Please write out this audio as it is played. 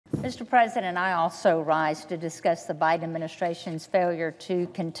Mr. President, I also rise to discuss the Biden administration's failure to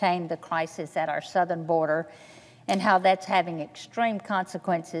contain the crisis at our southern border and how that's having extreme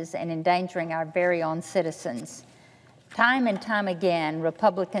consequences and endangering our very own citizens. Time and time again,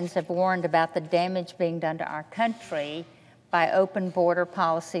 Republicans have warned about the damage being done to our country by open border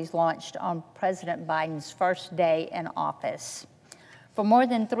policies launched on President Biden's first day in office. For more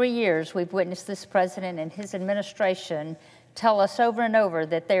than 3 years, we've witnessed this president and his administration tell us over and over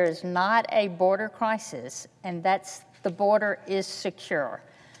that there is not a border crisis and that the border is secure.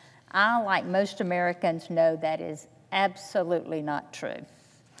 I, like most Americans, know that is absolutely not true.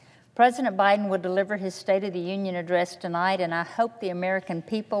 President Biden will deliver his State of the Union address tonight, and I hope the American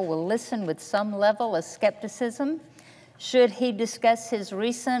people will listen with some level of skepticism should he discuss his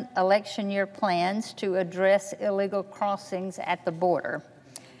recent election year plans to address illegal crossings at the border.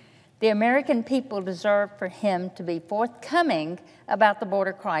 The American people deserve for him to be forthcoming about the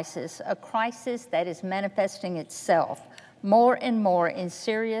border crisis, a crisis that is manifesting itself more and more in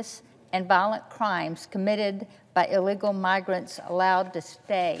serious and violent crimes committed by illegal migrants allowed to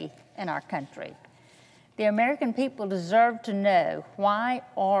stay in our country. The American people deserve to know why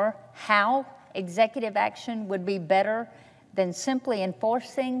or how executive action would be better than simply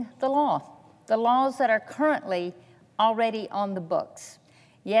enforcing the laws that are currently already on the books.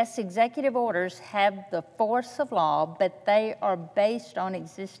 Yes, executive orders have the force of law, but they are based on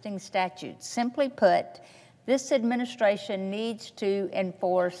existing statutes. Simply put, this administration needs to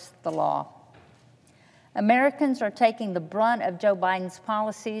enforce the law. Americans are taking the brunt of Joe Biden's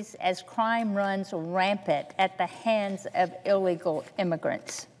policies as crime runs rampant at the hands of illegal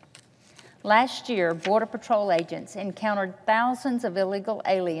immigrants. Last year, Border Patrol agents encountered thousands of illegal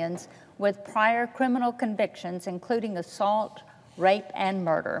aliens with prior criminal convictions, including assault, rape, and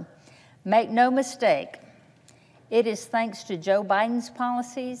murder. Make no mistake, it is thanks to Joe Biden's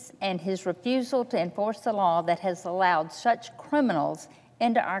policies and his refusal to enforce the law that has allowed such criminals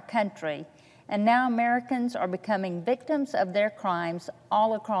into our country, and now Americans are becoming victims of their crimes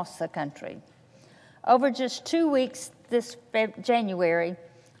all across the country. Over just 2 weeks this January,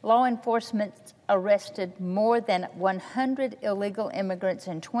 law enforcement arrested more than 100 illegal immigrants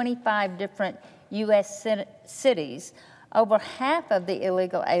in 25 different U.S. cities. Over half of the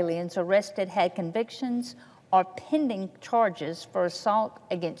illegal aliens arrested had convictions or pending charges for assault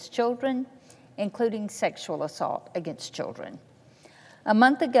against children, including sexual assault against children. A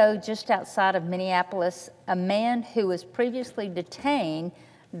month ago, just outside of Minneapolis, a man who was previously detained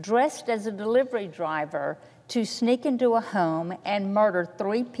dressed as a delivery driver to sneak into a home and murder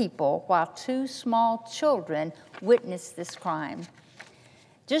 3 people while 2 small children witnessed this crime.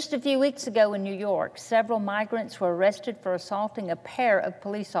 Just a few weeks ago in New York, several migrants were arrested for assaulting a pair of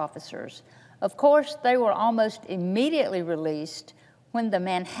police officers. Of course, they were almost immediately released when the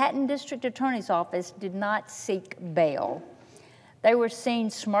Manhattan District Attorney's Office did not seek bail. They were seen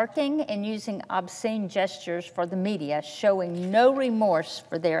smirking and using obscene gestures for the media, showing no remorse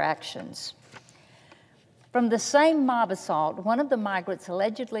for their actions. From the same mob assault, one of the migrants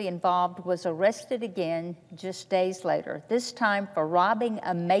allegedly involved was arrested again just days later, this time for robbing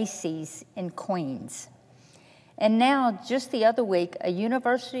a Macy's in Queens. And now, just the other week, a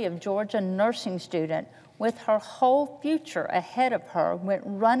University of Georgia nursing student with her whole future ahead of her went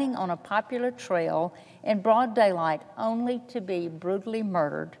running on a popular trail in broad daylight only to be brutally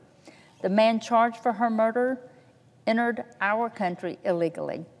murdered. The man charged for her murder entered our country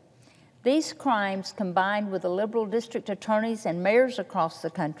illegally. These crimes, combined with the liberal district attorneys and mayors across the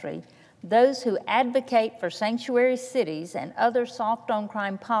country, those who advocate for sanctuary cities and other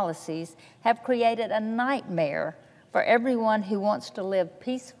soft-on-crime policies, have created a nightmare for everyone who wants to live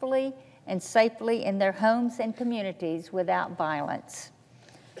peacefully and safely in their homes and communities without violence.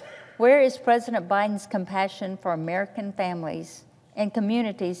 Where is President Biden's compassion for American families and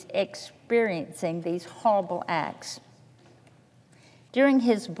communities experiencing these horrible acts? During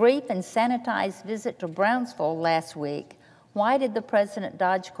his brief and sanitized visit to Brownsville last week, why did the president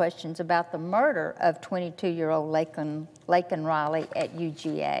dodge questions about the murder of 22-year-old Laken Riley at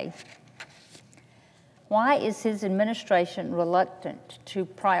UGA? Why is his administration reluctant to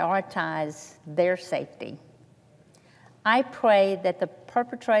prioritize their safety? I pray that the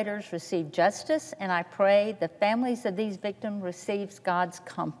perpetrators receive justice, and I pray the families of these victims receive God's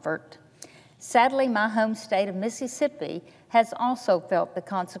comfort. Sadly, my home state of Mississippi has also felt the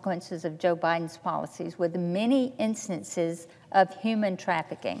consequences of Joe Biden's policies with many instances of human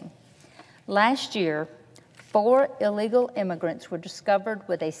trafficking. Last year, 4 illegal immigrants were discovered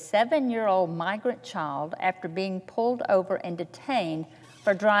with a 7-year-old migrant child after being pulled over and detained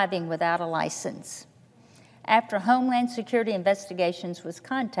for driving without a license. After Homeland Security Investigations was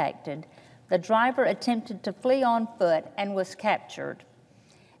contacted, the driver attempted to flee on foot and was captured.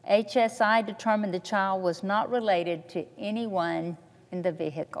 HSI determined the child was not related to anyone in the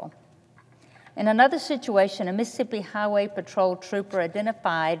vehicle. In another situation, a Mississippi Highway Patrol trooper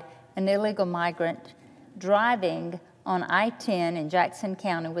identified an illegal migrant driving on I-10 in Jackson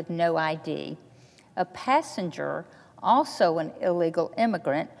County with no ID. A passenger, also an illegal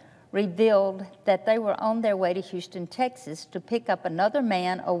immigrant, revealed that they were on their way to Houston, Texas to pick up another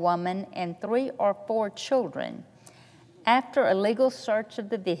man, a woman, and 3 or 4 children. After a legal search of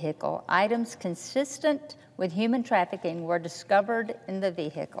the vehicle, items consistent with human trafficking were discovered in the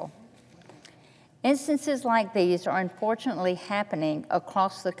vehicle. Instances like these are unfortunately happening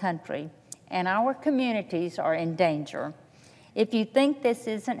across the country, and our communities are in danger. If you think this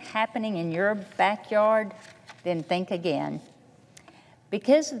isn't happening in your backyard, then think again.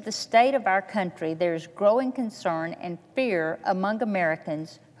 Because of the state of our country, there's growing concern and fear among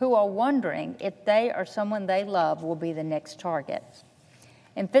Americans who are wondering if they or someone they love will be the next target.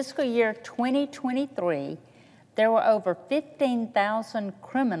 In fiscal year 2023, there were over 15,000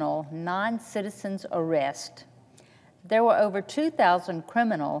 criminal non-citizens arrests. There were over 2,000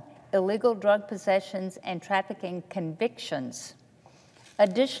 criminal illegal drug possessions and trafficking convictions.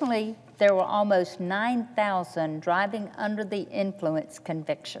 Additionally, there were almost 9,000 driving under the influence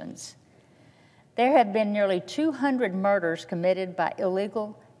convictions. There have been nearly 200 murders committed by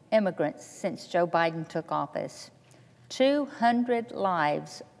illegal immigrants since Joe Biden took office. 200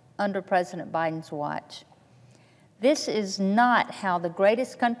 lives under President Biden's watch. This is not how the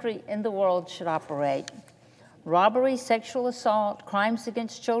greatest country in the world should operate. Robbery, sexual assault, crimes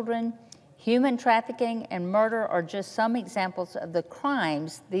against children, human trafficking, and murder are just some examples of the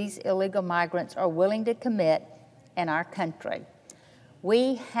crimes these illegal migrants are willing to commit in our country.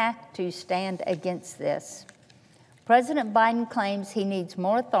 We have to stand against this. President Biden claims he needs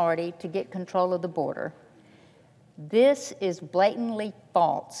more authority to get control of the border. This is blatantly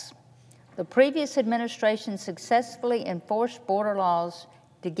false. The previous administration successfully enforced border laws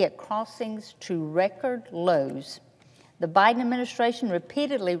to get crossings to record lows. The Biden administration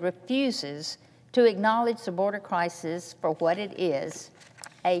repeatedly refuses to acknowledge the border crisis for what it is,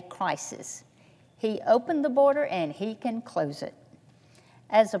 a crisis. He opened the border and he can close it.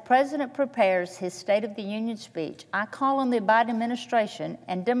 As the president prepares his State of the Union speech, I call on the Biden administration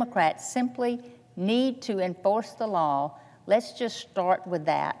and Democrats simply need to enforce the law. Let's just start with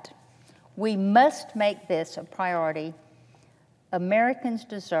that. We must make this a priority. Americans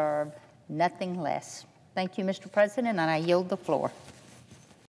deserve nothing less. Thank you, Mr. President, and I yield the floor.